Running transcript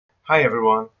Hi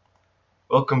everyone,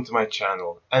 welcome to my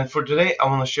channel, and for today I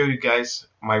want to show you guys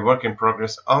my work in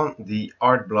progress on the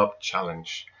Art Blob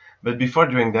challenge. But before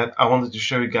doing that, I wanted to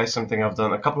show you guys something I've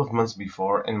done a couple of months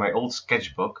before in my old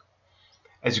sketchbook.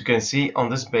 As you can see on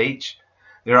this page,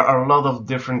 there are a lot of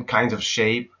different kinds of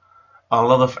shape, a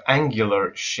lot of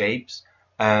angular shapes,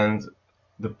 and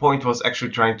the point was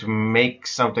actually trying to make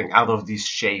something out of these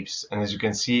shapes. And as you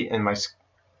can see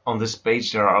on this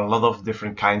page, there are a lot of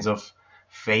different kinds of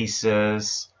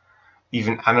faces,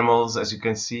 even animals, as you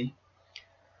can see.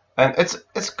 And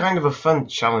it's kind of a fun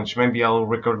challenge. Maybe I'll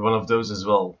record one of those as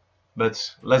well. But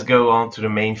let's go on to the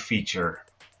main feature.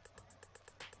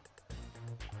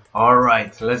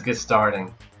 Alright, let's get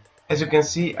starting. As you can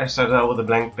see, I started out with a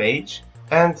blank page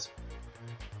and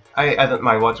I added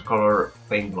my watercolor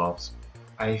paint blobs.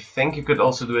 I think you could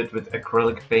also do it with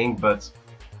acrylic paint, but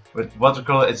with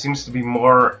watercolor it seems to be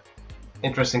more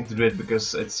interesting to do it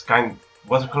because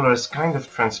watercolor is kind of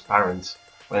transparent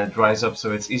when it dries up,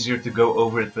 so it's easier to go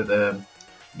over it with a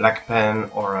black pen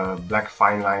or a black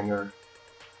fine liner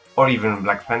or even a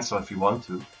black pencil if you want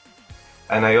to.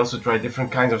 And I also try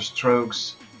different kinds of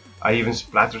strokes. I even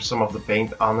splatter some of the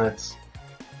paint on it.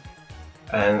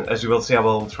 And as you will see, I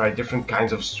will try different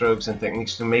kinds of strokes and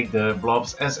techniques to make the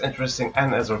blobs as interesting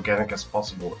and as organic as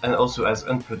possible, and also as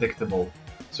unpredictable,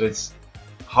 so it's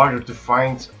harder to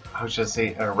find, how should I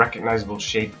say, a recognizable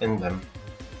shape in them.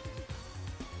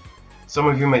 Some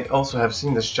of you might also have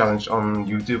seen this challenge on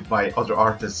YouTube by other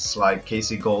artists like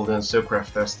Casey Golden,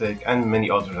 SoCraftastic, and many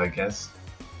others, I guess.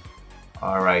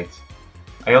 Alright.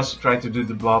 I also tried to do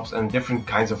the blobs in different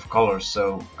kinds of colors,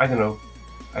 so I don't know.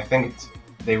 I think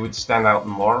they would stand out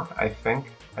more, I think.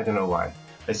 I don't know why.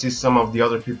 I see some of the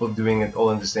other people doing it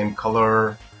all in the same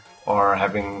color, or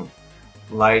having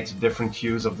light different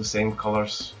hues of the same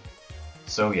colors.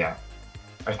 So yeah,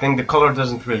 I think the color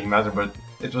doesn't really matter, but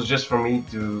it was just for me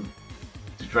to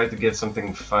try to get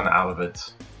something fun out of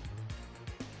it.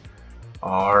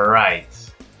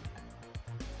 Alright.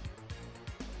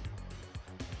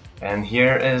 And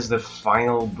here is the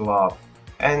final blob.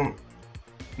 And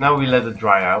now we let it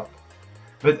dry out.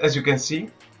 But as you can see,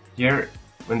 here,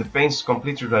 when the paint is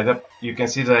completely dried up, you can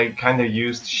see that I kinda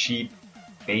used sheet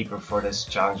paper for this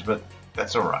challenge, but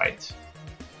that's alright.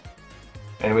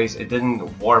 Anyways, it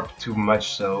didn't warp too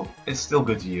much, so it's still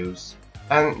good to use.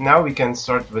 And now we can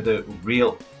start with the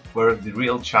real work, the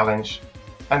real challenge,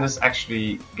 and that's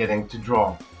actually getting to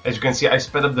draw. As you can see, I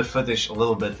sped up the footage a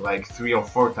little bit, like 3 or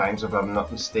 4 times if I'm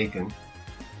not mistaken.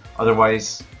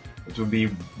 Otherwise, it would be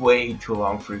way too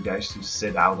long for you guys to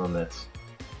sit out on it.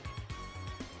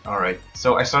 Alright,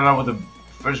 so I started out with the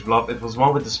first blob. It was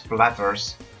one with the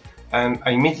splatters, and I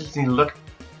immediately looked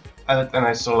at it and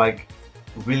I saw like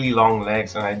really long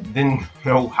legs, and I didn't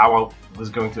know how I was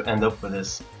going to end up with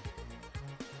this.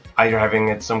 Either having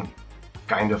it some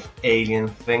kind of alien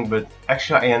thing, but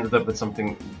actually I ended up with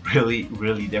something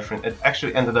really different. It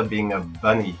actually ended up being a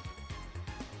bunny.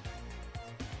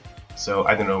 So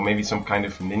I don't know, maybe some kind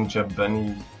of ninja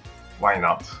bunny. Why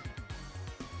not?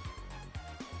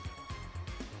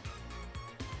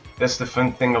 That's the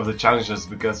fun thing of the challenges,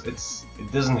 because it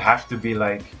doesn't have to be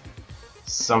like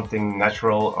something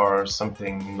natural or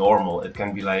something normal. It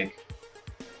can be like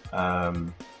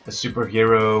a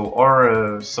superhero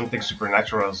or something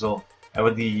supernatural as well. And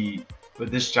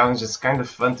with this challenge, it's kind of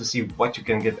fun to see what you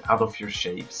can get out of your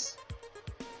shapes.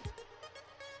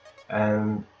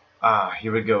 And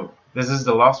here we go. This is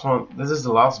the last one. This is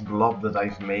the last blob that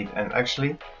I've made, and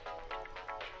actually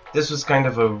this was kind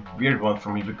of a weird one for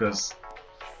me because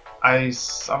I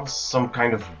saw some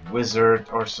kind of wizard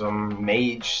or some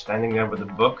mage standing there with a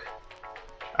book.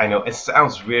 I know it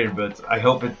sounds weird, but I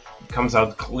hope it comes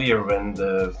out clear when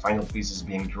the final piece is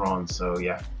being drawn, so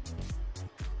yeah.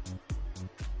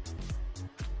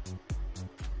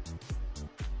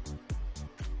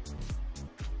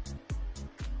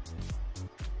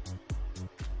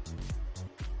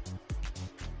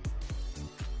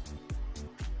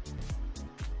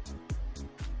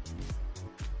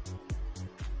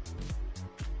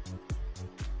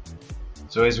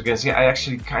 So as you can see, I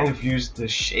actually kind of used the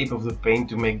shape of the paint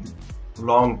to make the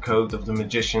long coat of the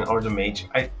magician or the mage.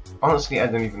 Honestly, I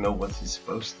don't even know what he's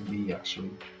supposed to be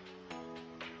actually.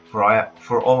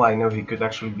 For all I know, he could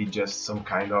actually be just some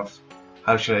kind of,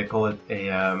 how should I call it,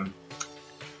 a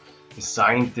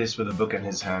scientist with a book in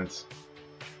his hand.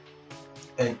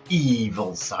 An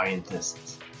evil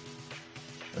scientist.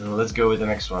 And let's go with the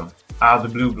next one. The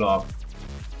blue blob.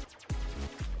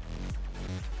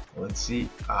 Let's see.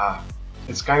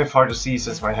 It's kind of hard to see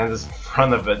since my hand is in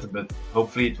front of it, but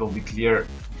hopefully it will be clear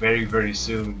very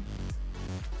soon.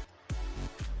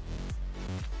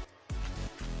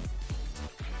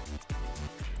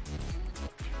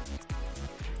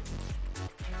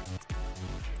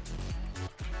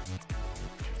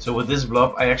 So with this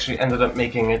blob, I actually ended up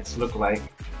making it look like,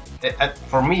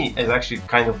 for me, it actually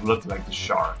kind of looked like the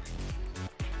shark.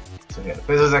 So yeah,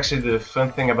 this is actually the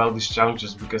fun thing about these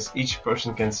challenges, because each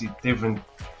person can see different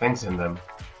things in them.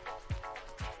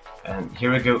 And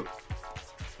here we go.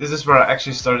 This is where I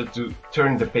actually started to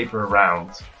turn the paper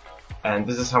around. And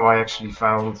this is how I actually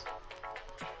found,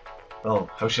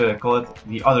 well, how should I call it,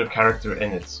 the other character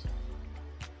in it.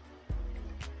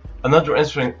 Another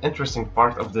interesting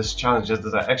part of this challenge is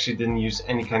that I actually didn't use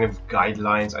any kind of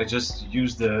guidelines. I just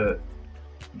used the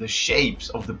shapes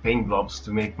of the paint blobs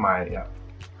to make my,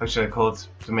 how should I call it,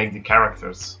 to make the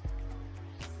characters.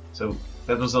 So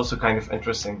that was also kind of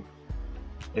interesting.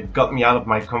 It got me out of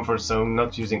my comfort zone,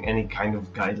 not using any kind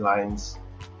of guidelines.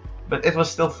 But it was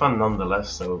still fun nonetheless,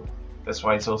 so that's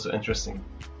why it's also interesting.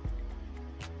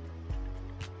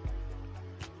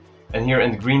 And here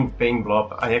in the green paint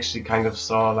blob, I actually kind of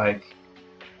saw like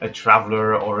a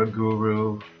traveler or a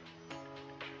guru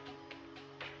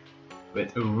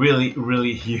with a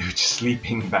really huge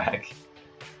sleeping bag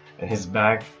in his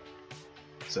bag.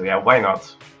 So yeah, why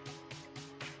not?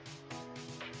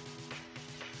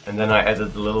 And then I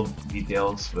added the little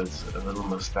details with a little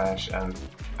mustache, and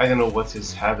I don't know what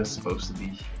his head is supposed to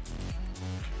be.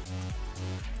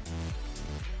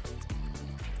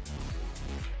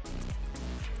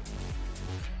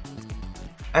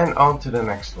 And on to the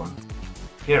next one.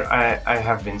 Here I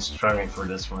have been striving for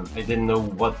this one. I didn't know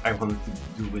what I wanted to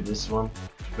do with this one,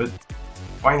 but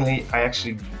finally I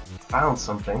actually found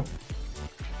something.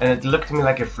 And it looked to me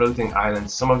like a floating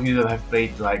island. Some of you that have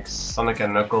played like Sonic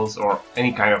and Knuckles or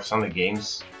any kind of Sonic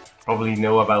games probably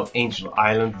know about Angel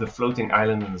Island, the floating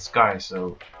island in the sky.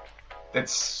 So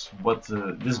that's what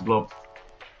this blob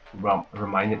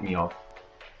reminded me of.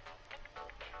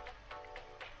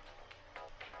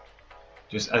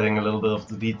 Just adding a little bit of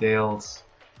the details.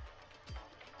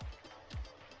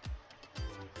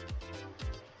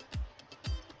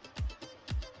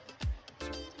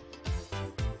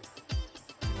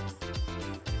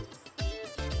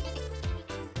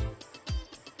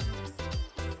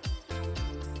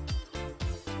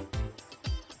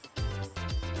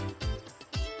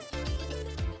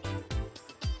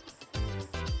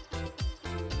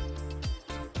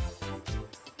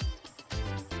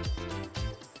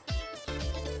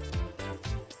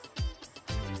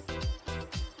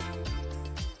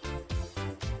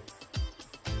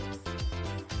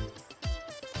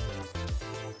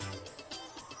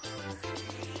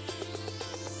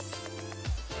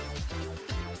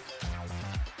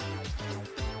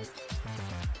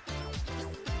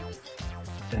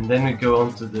 And then we go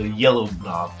on to the yellow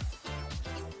blob.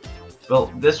 Well,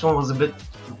 this one was a bit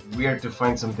weird to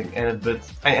find something in it, but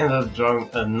I ended up drawing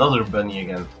another bunny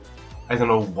again. I don't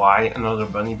know why another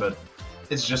bunny, but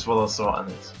it's just what I saw on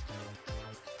it.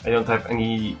 I don't have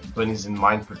any bunnies in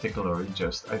mind particularly,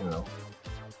 just, I don't know.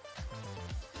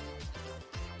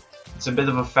 It's a bit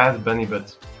of a fat bunny,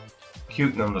 but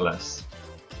cute nonetheless.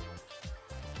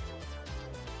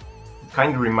 It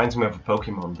kinda reminds me of a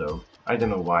Pokemon though, I don't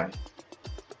know why.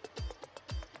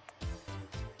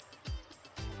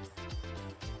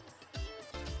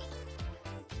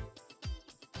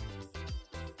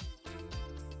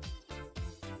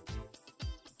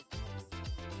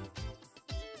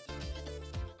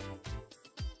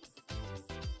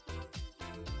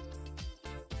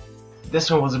 This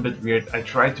one was a bit weird. I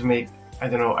tried to make, I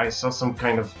don't know, I saw some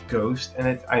kind of ghost in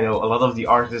it. I know a lot of the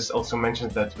artists also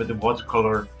mentioned that with the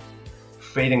watercolor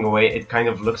fading away, it kind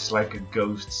of looks like a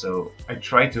ghost, so I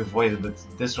tried to avoid it, but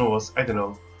this one was, I don't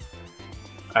know.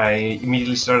 I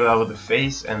immediately started out with the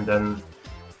face, and then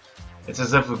it's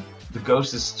as if the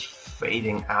ghost is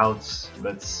fading out,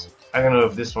 but I don't know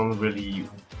if this one really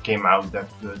came out that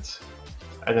good.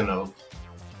 I don't know.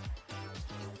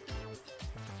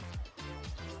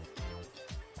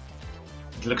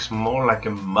 It looks more like a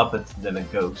Muppet than a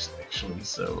ghost, actually,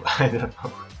 so I don't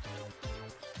know.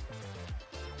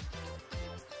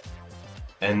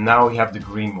 And now we have the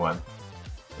green one.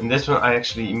 In this one I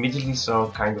actually immediately saw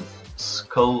a kind of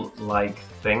skull-like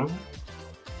thing.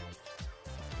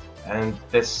 And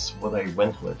that's what I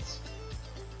went with.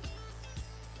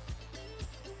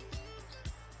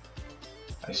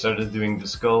 I started doing the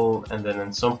skull, and then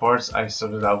in some parts I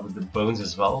started out with the bones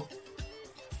as well.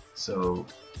 So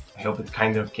I hope it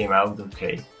kind of came out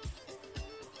okay.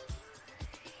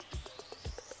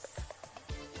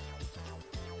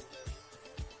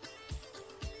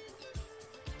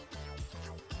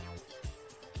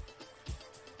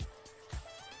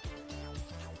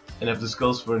 And if the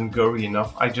skulls weren't gory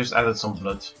enough, I just added some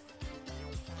blood.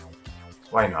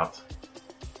 Why not?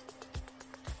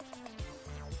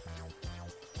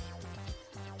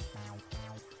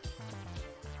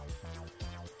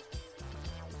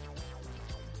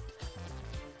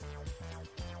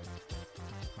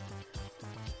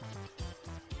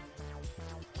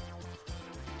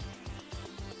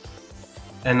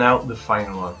 And now the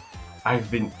final one.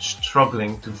 I've been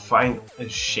struggling to find a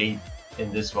shape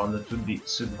in this one that would be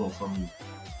suitable for me.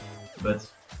 But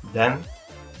then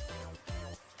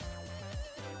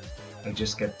I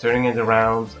just kept turning it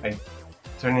around,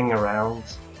 turning around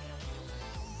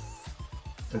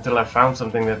until I found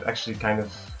something that actually kind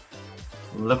of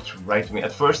looked right to me.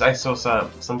 At first I saw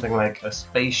something like a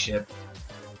spaceship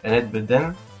in it, but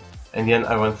then in the end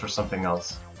I went for something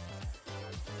else.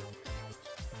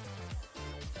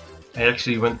 I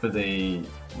actually went with a,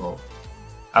 well,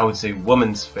 I would say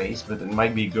woman's face, but it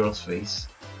might be a girl's face.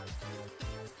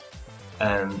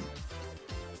 And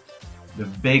the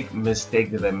big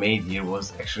mistake that I made here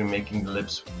was actually making the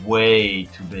lips way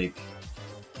too big.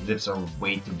 The lips are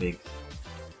way too big.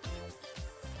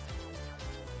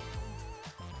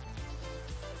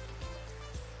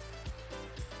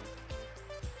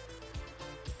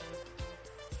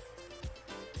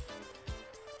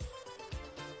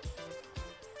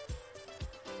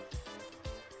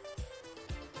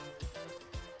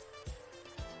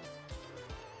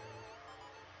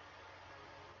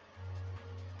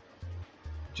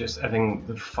 Just adding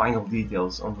the final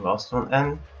details on the last one,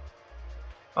 and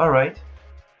alright.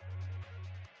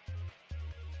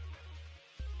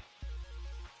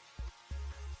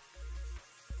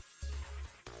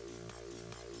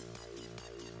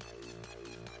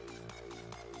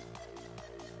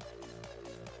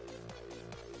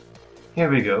 Here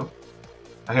we go.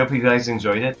 I hope you guys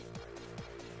enjoyed it.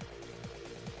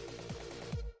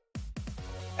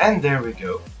 And there we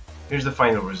go. Here's the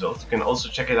final result. You can also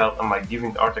check it out on my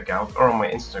DeviantArt account or on my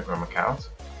Instagram account.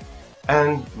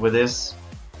 And with this,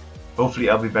 hopefully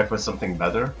I'll be back with something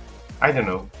better. I don't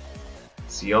know.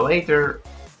 See you later!